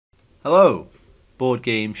Hello, Board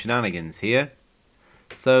Game Shenanigans here.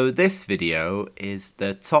 So this video is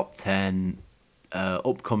the top 10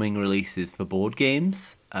 upcoming releases for board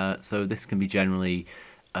games. So this can be generally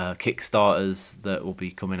Kickstarters that will be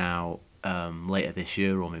coming out later this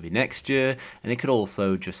year or maybe next year, and it could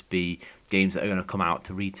also just be games that are going to come out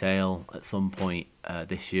to retail at some point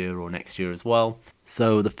this year or next year as well.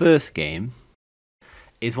 So the first game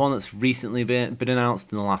is one that's recently been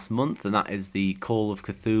announced in the last month, and that is the Call of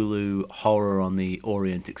Cthulhu Horror on the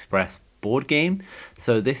Orient Express board game.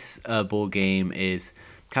 So this board game is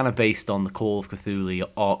kind of based on the Call of Cthulhu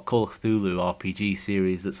RPG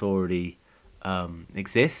series that's already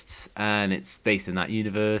exists, and it's based in that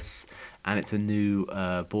universe. And it's a new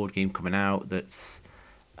board game coming out that's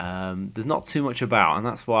there's not too much about, and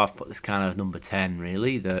that's why I've put this kind of number 10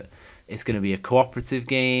 really. That it's going to be a cooperative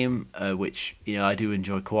game, which, you know, I do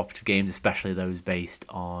enjoy cooperative games, especially those based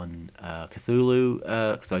on Cthulhu,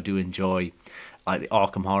 because I do enjoy like the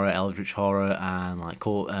Arkham Horror, Eldritch Horror, and like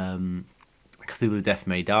Cthulhu Death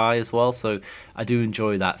May Die as well. So I do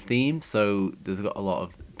enjoy that theme. So there's got a lot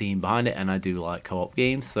of theme behind it, and I do like co-op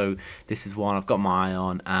games. So this is one I've got my eye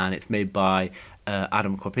on, and it's made by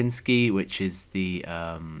Adam Kopinski, which is the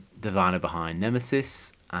designer behind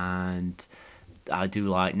Nemesis, and I do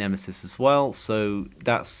like Nemesis as well, so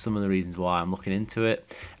that's some of the reasons why I'm looking into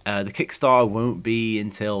it. The Kickstarter won't be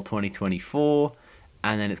until 2024,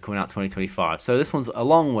 and then it's coming out 2025. So this one's a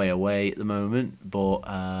long way away at the moment, but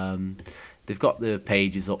they've got the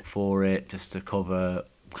pages up for it just to cover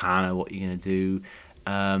kind of what you're going to do.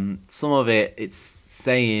 Some of it's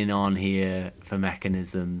saying on here for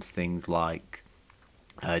mechanisms, things like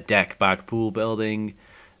deck bag pool building,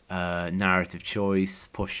 narrative choice,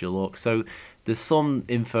 push your luck. So there's some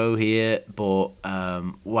info here, but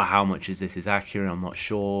how much is this is accurate, I'm not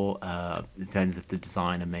sure. It depends if the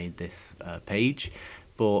designer made this page.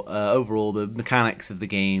 But overall, the mechanics of the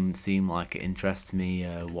game seem like it interests me,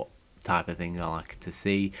 what type of thing I like to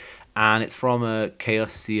see. And it's from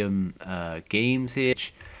Chaosium Games here.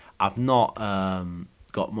 I've not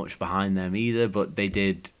got much behind them either, but they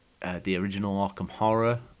did the original Arkham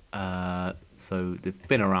Horror. So they've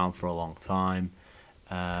been around for a long time.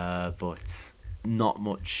 But not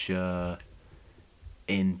much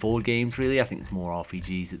in board games really. I think it's more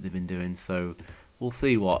RPGs that they've been doing. So we'll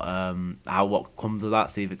see what comes of that.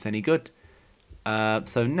 See if it's any good.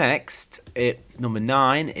 So next, number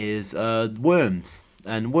 9 is Worms.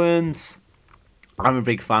 And Worms, I'm a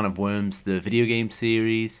big fan of Worms, the video game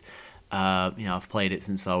series. You know, I've played it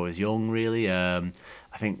since I was young, really. I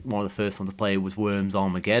think one of the first ones I played was Worms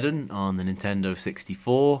Armageddon on the Nintendo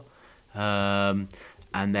 64.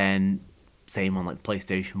 And then same on like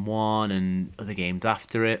PlayStation 1 and other games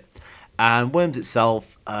after it. And Worms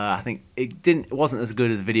itself, I think it wasn't as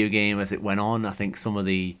good as a video game as it went on. I think some of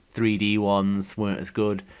the 3D ones weren't as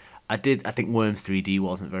good. I think Worms 3D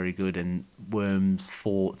wasn't very good, and Worms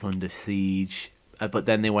fought Under Siege. But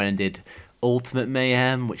then they went and did Ultimate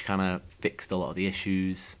Mayhem, which kind of fixed a lot of the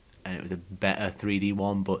issues, and it was a better 3D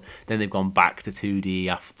one. But then they've gone back to 2D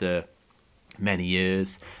after many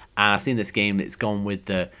years. And I've seen this game that's gone with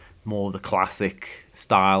the more the classic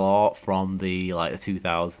style art from the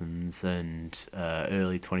 2000s and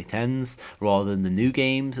early 2010s, rather than the new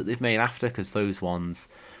games that they've made after, because those ones,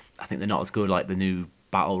 I think they're not as good, like the new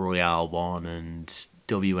Battle Royale one and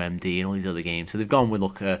WMD and all these other games. So they've gone with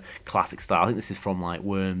a classic style. I think this is from like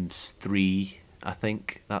Worms 3, I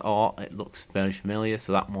think, that art. It looks very familiar.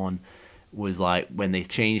 So that one was like when they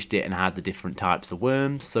changed it and had the different types of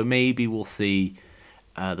worms. So maybe we'll see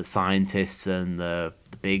the scientists and the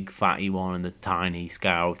big fatty one and the tiny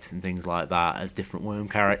scout and things like that as different worm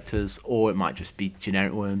characters, or it might just be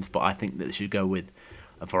generic worms. But I think that they should go with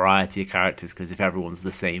a variety of characters, because if everyone's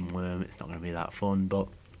the same worm, it's not going to be that fun. But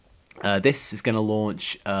this is going to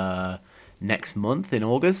launch next month in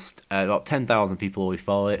August. About 10,000 people already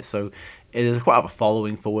follow it, so there's quite a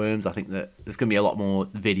following for Worms. I think that there's going to be a lot more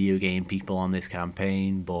video game people on this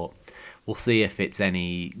campaign, but we'll see if it's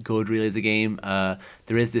any good really as a game.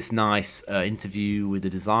 There is this nice interview with the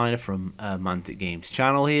designer from Mantic Games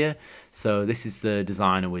channel here. So this is the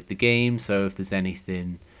designer with the game. So if there's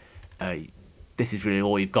anything, this is really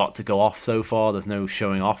all you've got to go off so far. There's no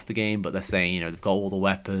showing off the game, but they're saying, you know, they've got all the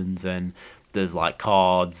weapons and there's like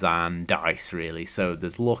cards and dice really. So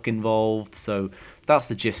there's luck involved. So that's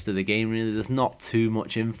the gist of the game really. There's not too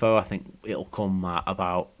much info. I think it'll come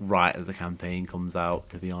about right as the campaign comes out,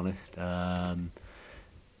 to be honest. Yeah,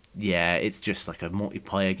 it's just like a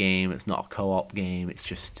multiplayer game. It's not a co-op game. It's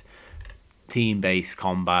just team-based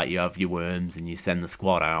combat. You have your worms and you send the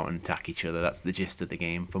squad out and attack each other. That's the gist of the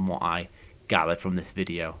game from what I gathered from this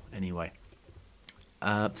video anyway.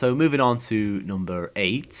 So moving on to number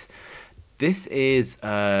 8. This is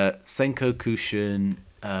Senkokushin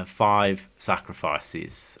 5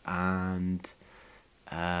 Sacrifices, and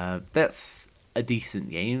that's a decent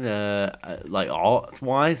game. Like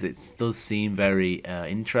art-wise, it does seem very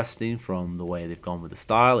interesting from the way they've gone with the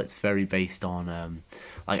style. It's very based on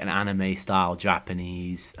like an anime-style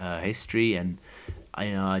Japanese history, and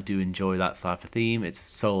I do enjoy that type of theme. It's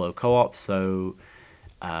solo co-op, so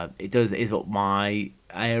it is up my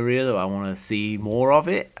area that I want to see more of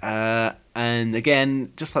it. And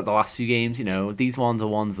again, just like the last few games, these ones are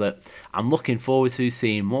ones that I'm looking forward to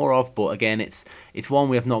seeing more of. But again, it's one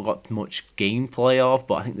we have not got much gameplay of.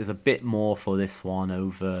 But I think there's a bit more for this one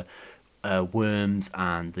over Worms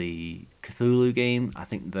and the Cthulhu game. I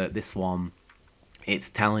think that this one, it's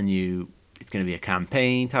telling you it's going to be a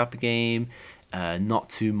campaign type of game, not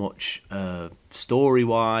too much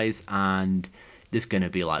story-wise, and there's going to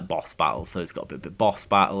be like boss battles, so it's got a bit of a boss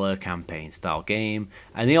battler campaign style game,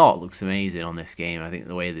 and the art looks amazing on this game. I think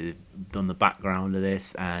the way they've done the background of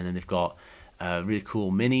this, and then they've got really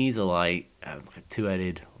cool minis, or like a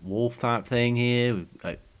two-headed wolf type thing here,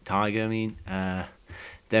 like tiger.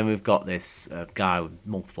 Then we've got this guy with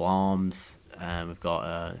multiple arms. We've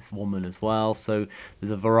got this woman as well, so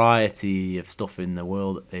there's a variety of stuff in the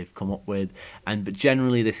world that they've come up with. But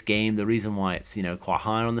generally this game, the reason why it's quite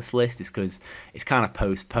high on this list is because it's kind of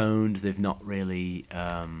postponed. They've not really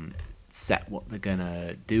set what they're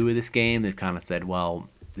gonna do with this game. They've kind of said, well,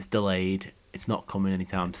 it's delayed, it's not coming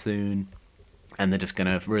anytime soon, and they're just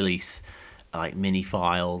gonna release like mini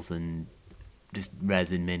files and just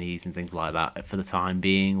resin minis and things like that for the time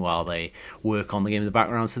being while they work on the game in the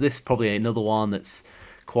background. So this is probably another one that's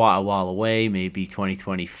quite a while away, maybe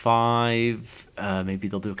 2025. Maybe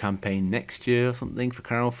they'll do a campaign next year or something for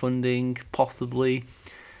crowdfunding, possibly.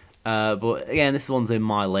 But again, this one's in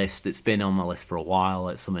my list. It's been on my list for a while.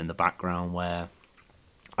 It's something in the background where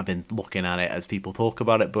I've been looking at it as people talk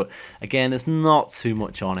about it. But again, there's not too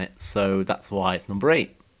much on it, so that's why it's number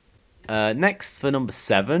 8. Next, for number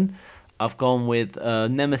 7, I've gone with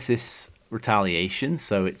Nemesis Retaliation.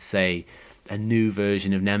 So it's a new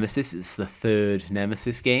version of Nemesis. It's the 3rd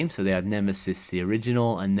Nemesis game. So they had Nemesis the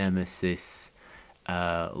original and Nemesis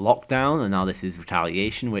Lockdown, and now this is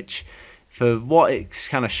Retaliation, which for what it's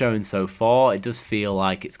kind of shown so far, it does feel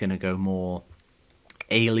like it's going to go more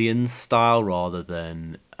Alien style rather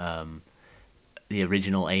than the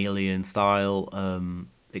original Alien style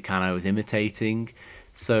it kind of was imitating.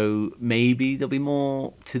 So maybe there'll be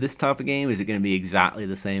more to this type of game. Is it going to be exactly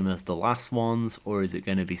the same as the last ones, or is it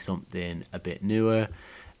going to be something a bit newer?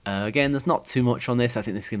 Again, there's not too much on this. I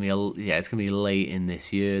think this is going to be it's going to be late in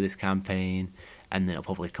this year, this campaign, and then it'll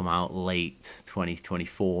probably come out late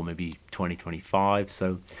 2024, maybe 2025.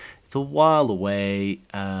 So it's a while away.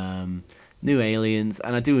 New aliens,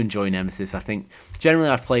 and I do enjoy Nemesis. I think generally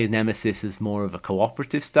I've played Nemesis as more of a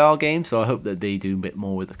cooperative style game, so I hope that they do a bit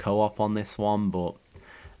more with the co-op on this one. But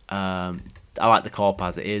I like the co-op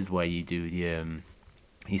as it is, where you do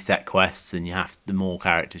you set quests, and the more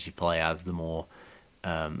characters you play as, the more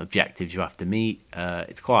objectives you have to meet.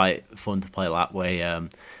 It's quite fun to play that way.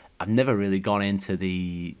 I've never really gone into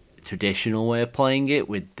the traditional way of playing it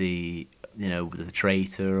with the with the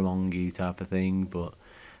traitor among you type of thing, but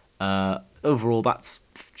overall that's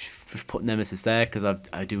just put Nemesis there because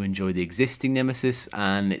I do enjoy the existing Nemesis,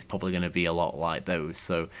 and it's probably going to be a lot like those,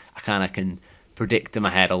 so I kind of can predict in my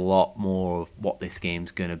head a lot more of what this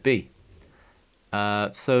game's going to be.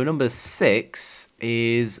 So number 6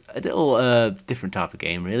 is a little different type of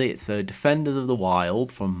game, really. It's Defenders of the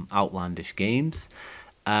Wild from Outlandish Games.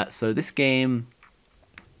 So this game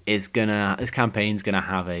this campaign's gonna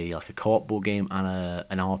have a co-op board game and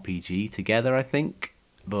an RPG together, I think,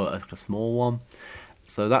 but like a small one.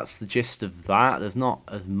 So that's the gist of that. There's not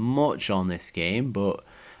as much on this game, but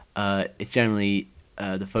it's generally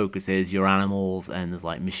the focus is your animals, and there's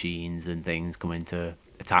like machines and things coming to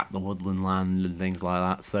attack the woodland land and things like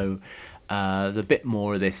that. So there's a bit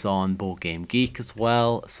more of this on Board Game Geek as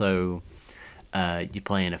well. So you're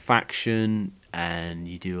playing a faction, and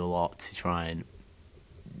you do a lot to try and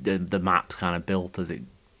the map's kind of built as it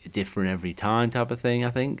different every time type of thing, I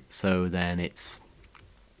think. So then it's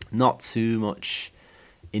not too much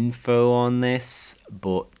info on this,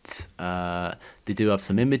 but they do have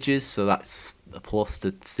some images, so that's a plus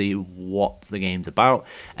to see what the game's about.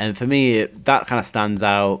 And for me, that kind of stands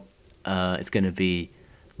out. It's going to be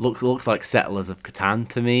looks like Settlers of Catan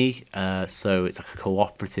to me. So it's like a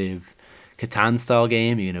cooperative Catan style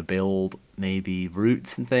game. You're going to build maybe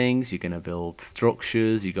routes and things. You're going to build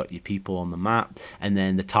structures. You've got your people on the map, and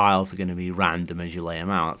then the tiles are going to be random as you lay them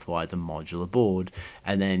out. That's why it's a modular board,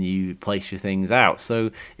 and then you place your things out. So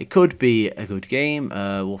it could be a good game.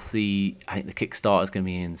 We'll see. I think the Kickstarter is going to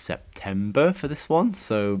be in September for this one,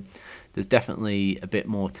 so there's definitely a bit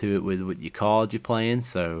more to it with your cards you're playing.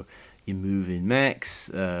 So you're moving mechs,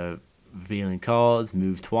 revealing cards,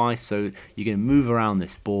 move twice. So you're going to move around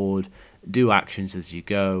this board, do actions as you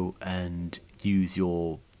go, and use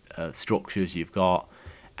your structures you've got.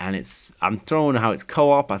 And I'm throwing how it's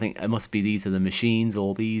co-op. I think it must be these are the machines,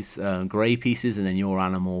 all these grey pieces, and then your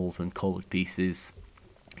animals and coloured pieces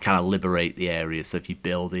kind of liberate the areas. So if you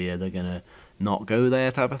build here, they're going to not go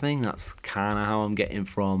there type of thing. That's kind of how I'm getting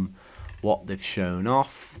from what they've shown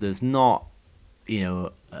off. There's not,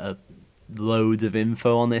 loads of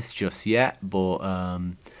info on this just yet, but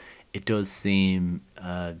it does seem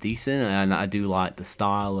decent, and I do like the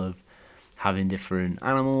style of having different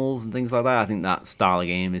animals and things like that. I think that style of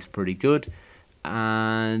game is pretty good,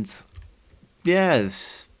 and yeah,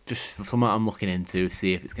 it's just something I'm looking into,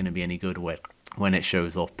 see if it's going to be any good when it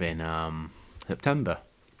shows up in September.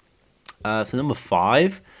 So number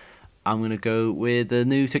 5, I'm going to go with the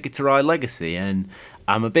new Ticket to Ride Legacy, and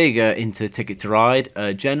I'm a big into Ticket to Ride.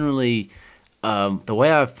 Generally, the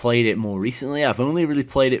way I've played it more recently, I've only really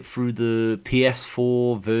played it through the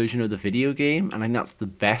PS4 version of the video game, and I think that's the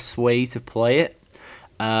best way to play it.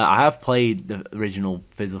 I have played the original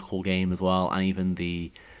physical game as well, and even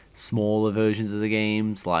the smaller versions of the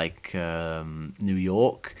games, like New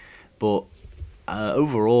York, but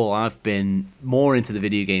overall, I've been more into the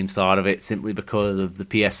video game side of it simply because of the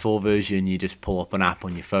PS4 version. You just pull up an app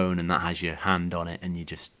on your phone and that has your hand on it, and you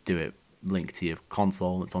just do it linked to your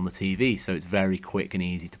console that's on the TV. So it's very quick and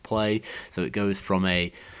easy to play. So it goes from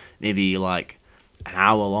maybe like an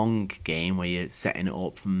hour-long game where you're setting it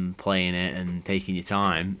up and playing it and taking your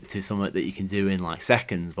time to something that you can do in like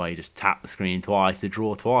seconds, where you just tap the screen twice to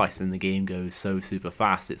draw twice, and the game goes so super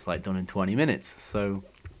fast. It's like done in 20 minutes. So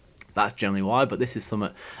that's generally why, but this is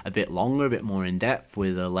something a bit longer, a bit more in depth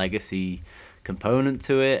with a legacy component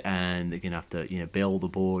to it, and you're gonna have to build the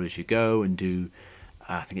board as you go and do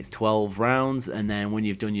I think it's 12 rounds, and then when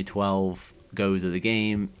you've done your 12 goes of the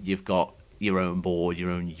game, you've got your own board, your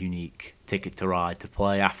own unique Ticket to Ride to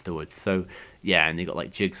play afterwards. So yeah, and you've got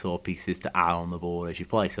like jigsaw pieces to add on the board as you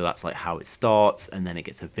play. So that's like how it starts, and then it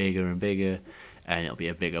gets a bigger and bigger, and it'll be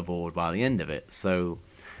a bigger board by the end of it. So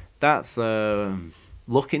that's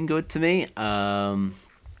looking good to me.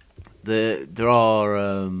 There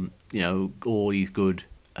are all these good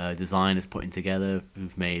designers putting together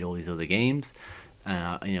who've made all these other games. And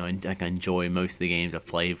I enjoy most of the games I've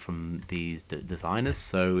played from these designers,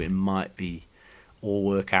 so it might be all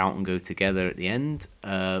work out and go together at the end.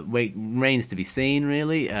 Remains to be seen,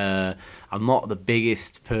 really. I'm not the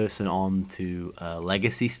biggest person on to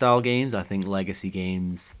legacy style games. I think legacy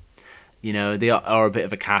games, they are a bit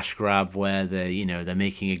of a cash grab, where they're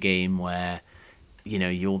making a game where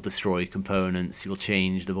you'll destroy components, you'll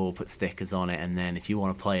change the board, put stickers on it, and then if you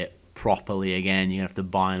want to play it properly again, you're gonna have to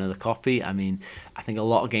buy another copy. I mean, I think a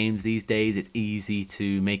lot of games these days, it's easy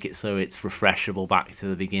to make it so it's refreshable back to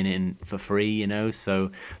the beginning for free, so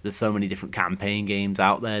there's so many different campaign games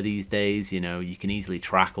out there these days. You can easily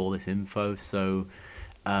track all this info. So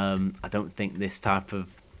I don't think this type of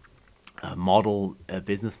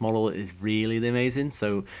business model is really amazing.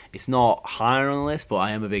 So it's not higher on the list, but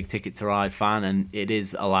I am a big Ticket to Ride fan, and it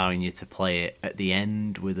is allowing you to play it at the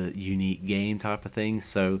end with a unique game type of thing.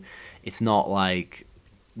 So it's not like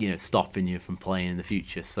stopping you from playing in the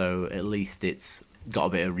future. So at least it's got a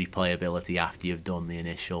bit of replayability after you've done the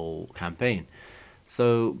initial campaign.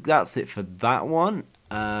 So that's it for that one.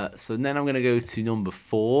 So then I'm going to go to number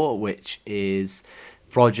 4, which is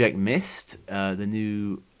Project Mist, the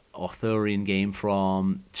new Arthurian game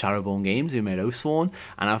from Shadowborn Games, who made Oathsworn,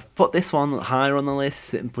 and I've put this one higher on the list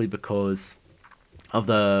simply because of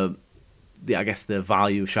the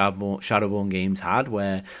value Shadowborn Games had,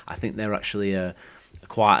 where I think they're actually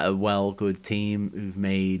quite a good team who've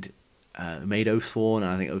made Oathsworn, and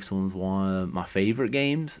I think Oathsworn's one of my favourite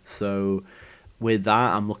games. So with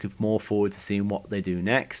that, I'm looking more forward to seeing what they do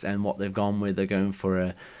next, and what they've gone with. They're going for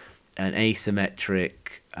an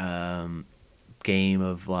asymmetric game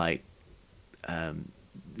of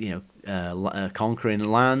conquering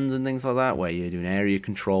lands and things like that, where you're doing area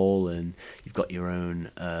control and you've got your own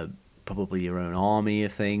probably your own army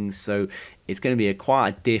of things. So it's going to be quite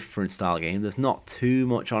a different style game. There's not too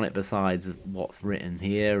much on it besides what's written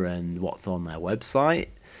here and what's on their website.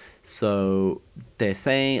 So they're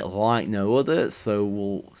saying like no other, so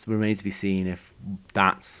we'll remain to be seen if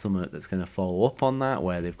that's something that's going to follow up on that,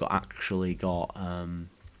 where they've actually got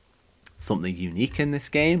something unique in this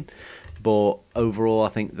game. But overall, I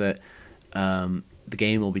think that the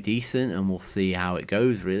game will be decent, and we'll see how it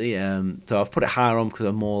goes. Really, so I've put it higher on because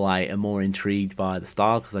I'm more intrigued by the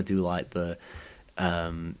style, because I do like the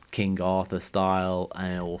King Arthur style,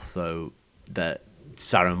 and also that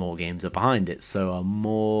Shadow More games are behind it, so I'm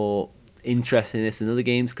more interested in this than other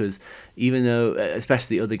games, because even though,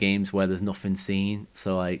 especially other games where there's nothing seen,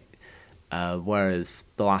 so like whereas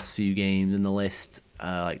the last few games in the list,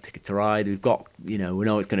 like Ticket to Ride, we've got, we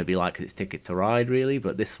know it's going to be like, because it's Ticket to Ride really,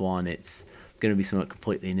 but this one, it's going to be something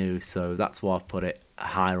completely new, so that's why I've put it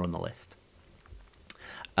higher on the list.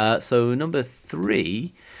 So number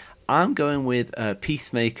 3, I'm going with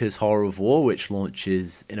Peacemaker's Horror of War, which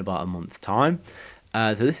launches in about a month's time.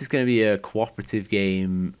 So this is going to be a cooperative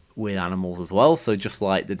game with animals as well. So just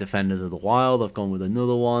like the Defenders of the Wild, I've gone with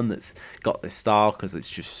another one that's got this style because it's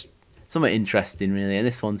just somewhat interesting, really. And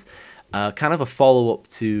this one's kind of a follow-up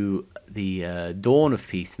to the Dawn of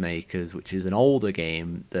Peacemakers, which is an older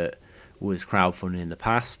game that was crowdfunded in the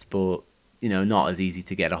past, but not as easy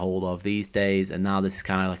to get a hold of these days. And now this is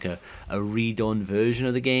kind of like a redone version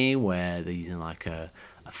of the game, where they're using like a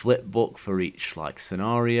flip book for each like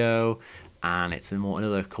scenario, and it's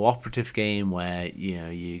another cooperative game where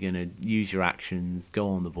you're gonna use your actions, go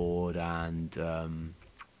on the board, and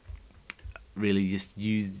really just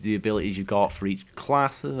use the abilities you got for each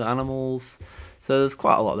class of animals. So there's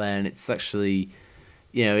quite a lot there, and it's actually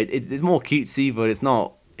it's more cutesy, but it's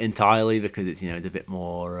not entirely, because it's it's a bit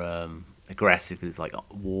more aggressive, because it's like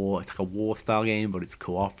a war style game, but it's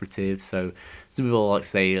cooperative. So some people like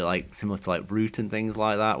say, like similar to like Root and things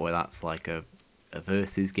like that, where that's like a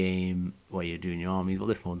versus game where you're doing your armies. Well,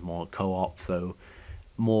 this one's more co-op, so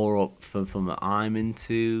more up for something that I'm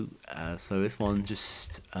into. So this one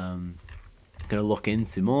just gonna look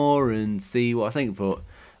into more and see what I think. But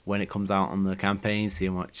when it comes out on the campaign, see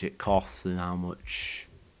how much it costs and how much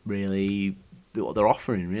really what they're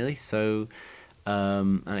offering, really. So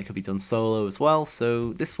and it could be done solo as well.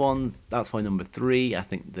 So this one, that's my number 3. I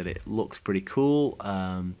think that it looks pretty cool,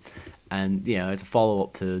 and it's a follow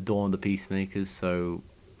up to Dawn of the Peacemakers. So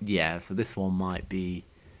so this one might be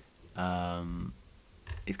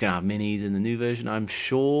it's gonna have minis in the new version, I'm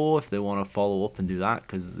sure, if they want to follow up and do that,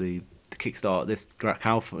 because the Kickstarter, this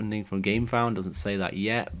crowdfunding from GameFound doesn't say that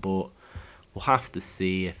yet, but we'll have to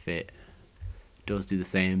see if it does do the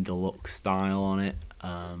same deluxe style on it.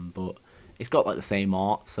 But it's got like the same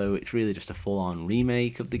art, so it's really just a full-on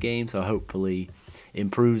remake of the game. So hopefully it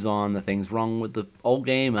improves on the things wrong with the old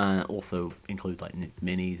game, and also includes like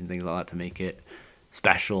minis and things like that to make it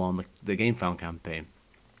special on the GameFound campaign.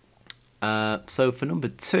 So for number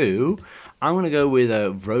 2, I'm going to go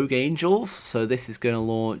with Rogue Angels. So this is going to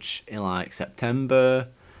launch in like September,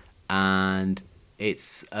 and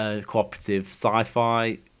it's a cooperative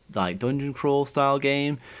sci-fi like dungeon crawl style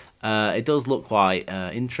game. It does look quite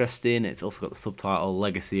interesting. It's also got the subtitle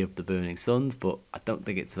Legacy of the Burning Suns, but I don't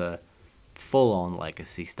think it's a full-on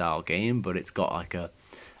Legacy style game, but it's got like a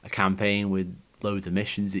campaign with loads of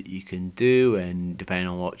missions that you can do, and depending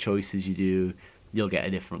on what choices you do, you'll get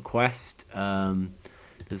a different quest.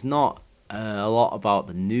 There's not a lot about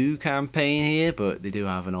the new campaign here, but they do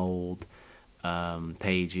have an old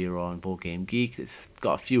page here on Board Game Geek. It's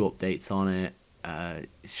got a few updates on it. It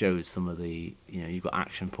shows some of the, you've got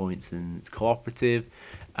action points, and it's cooperative.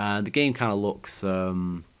 The game kind of looks,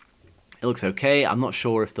 it looks okay. I'm not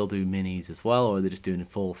sure if they'll do minis as well, or they're just doing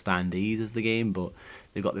full standees as the game, but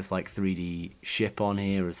they've got this like 3D ship on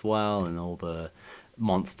here as well, and all the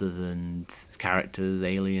monsters and characters,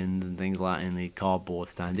 aliens and things like that in the cardboard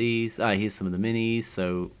standees. Here's some of the minis,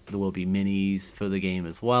 so there will be minis for the game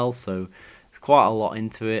as well, so there's quite a lot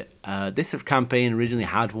into it. This campaign originally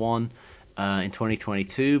had one in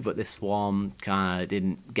 2022, but this one kind of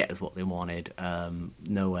didn't get us what they wanted,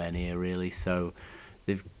 nowhere near really. So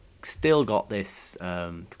they've still got this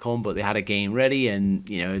to come, but they had a game ready, and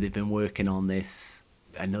they've been working on this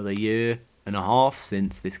another year and a half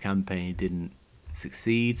since this campaign didn't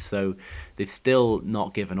succeed, so they've still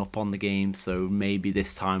not given up on the game. So maybe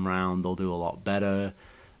this time round they'll do a lot better.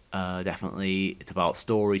 Definitely it's about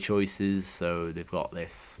story choices, so they've got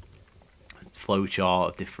this flowchart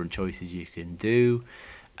of different choices you can do,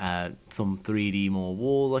 some 3D more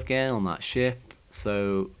wall again on that ship.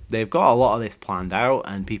 So they've got a lot of this planned out,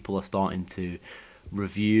 and people are starting to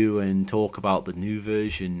review and talk about the new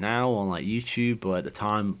version now on like YouTube, but at the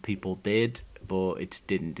time people did, but it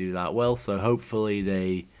didn't do that well. So hopefully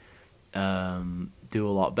they do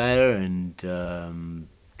a lot better and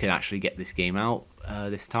can actually get this game out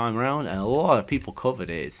this time around, and a lot of people covered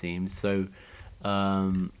it seems. So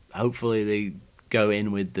hopefully they go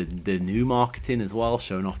in with the new marketing as well,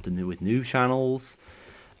 showing off with new channels.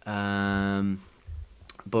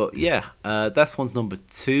 But yeah, this one's number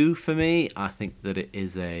 2 for me. I think that it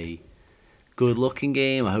is a good looking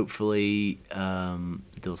game. Hopefully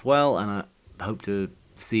it does well, and I hope to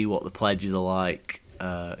see what the pledges are like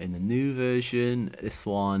in the new version. This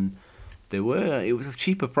one, it was a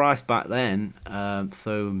cheaper price back then,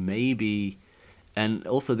 so maybe, and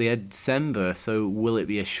also they had December, so will it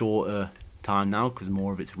be a shorter time now because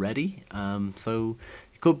more of it's ready? So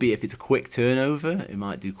it could be, if it's a quick turnover, it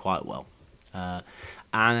might do quite well. And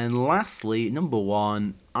then lastly, number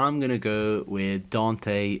 1, I'm going to go with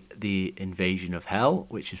Dante the Invasion of Hell,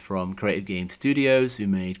 which is from Creative Game Studios, who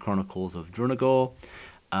made Chronicles of Drunagor.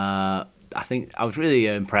 I think I was really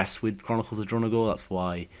impressed with Chronicles of Drunagor. That's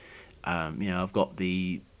why, I've got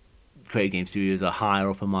the Creative Game Studios are higher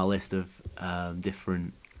up on my list of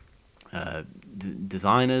different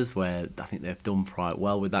designers, where I think they've done quite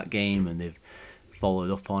well with that game, and they've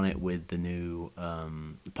followed up on it with the new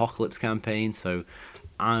Apocalypse campaign. So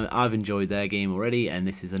I've enjoyed their game already, and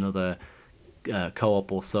this is another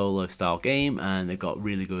co-op or solo style game, and they've got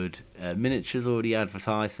really good miniatures already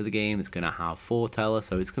advertised for the game. It's going to have foreteller,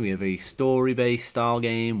 so it's going to be a very story based style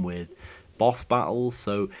game with boss battles,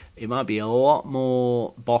 so it might be a lot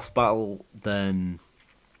more boss battle than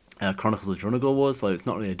Chronicles of Drunagor was. So it's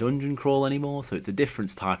not really a dungeon crawl anymore, so it's a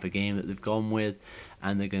different type of game that they've gone with,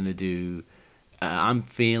 and they're going to do I'm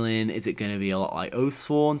feeling, is it going to be a lot like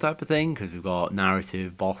Oathsworn type of thing, because we've got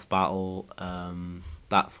narrative, boss battle.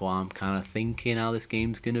 That's what I'm kind of thinking how this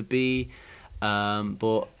game's going to be.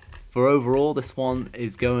 But for overall, this one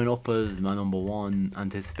is going up as my number 1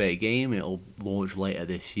 anticipated game. It'll launch later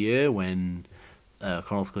this year when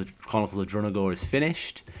Chronicles of Drunagor is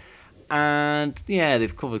finished. And yeah,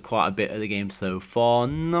 they've covered quite a bit of the game so far.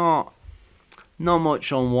 Not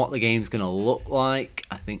much on what the game's going to look like.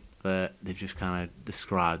 I think that they've just kind of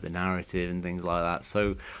described the narrative and things like that.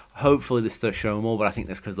 So hopefully they start showing more, but I think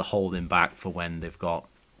that's because they're holding back for when they've got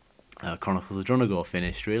Chronicles of Drunagor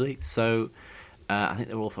finished, really. So I think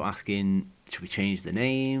they're also asking, should we change the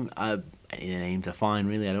name? Any of the names are fine,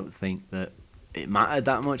 really. I don't think that it mattered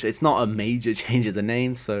that much. It's not a major change of the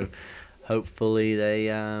name, so hopefully they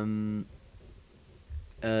come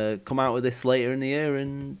out with this later in the year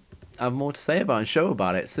and have more to say about it and show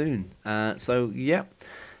about it soon. So yeah,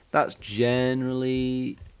 that's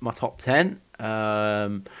generally my top 10.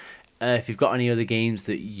 If you've got any other games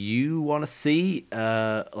that you want to see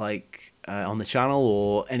on the channel,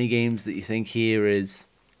 or any games that you think here is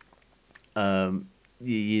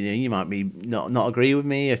you might be not agree with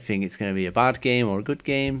me, I think it's going to be a bad game or a good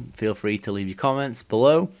game, feel free to leave your comments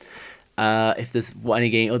below. If there's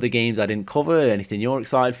other games I didn't cover, anything you're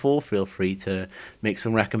excited for, feel free to make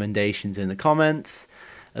some recommendations in the comments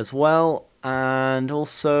as well. And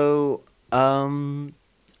also, I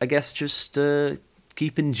guess just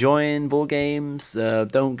keep enjoying board games.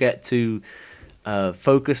 Don't get too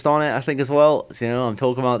focused on it, I think, as well. So, I'm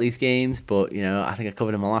talking about these games, but I think I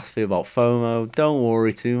covered in my last video about FOMO. Don't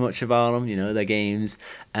worry too much about them. They're games,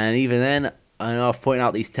 and even then, I know I've pointed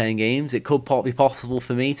out these 10 games. It could be possible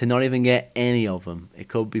for me to not even get any of them. It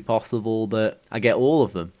could be possible that I get all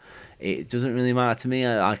of them. It doesn't really matter to me.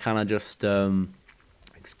 I kind of just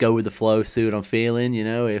go with the flow, see what I'm feeling.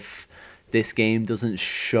 If this game doesn't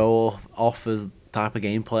show off as the type of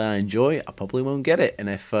gameplay I enjoy, I probably won't get it. And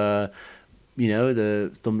if some of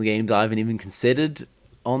the games I haven't even considered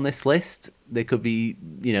on this list, there could be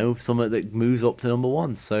something that moves up to number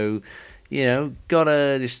 1. So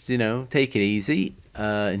gotta just take it easy,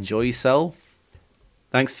 enjoy yourself.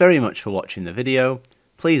 Thanks very much for watching the video.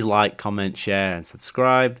 Please like, comment, share and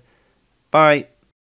subscribe. Bye.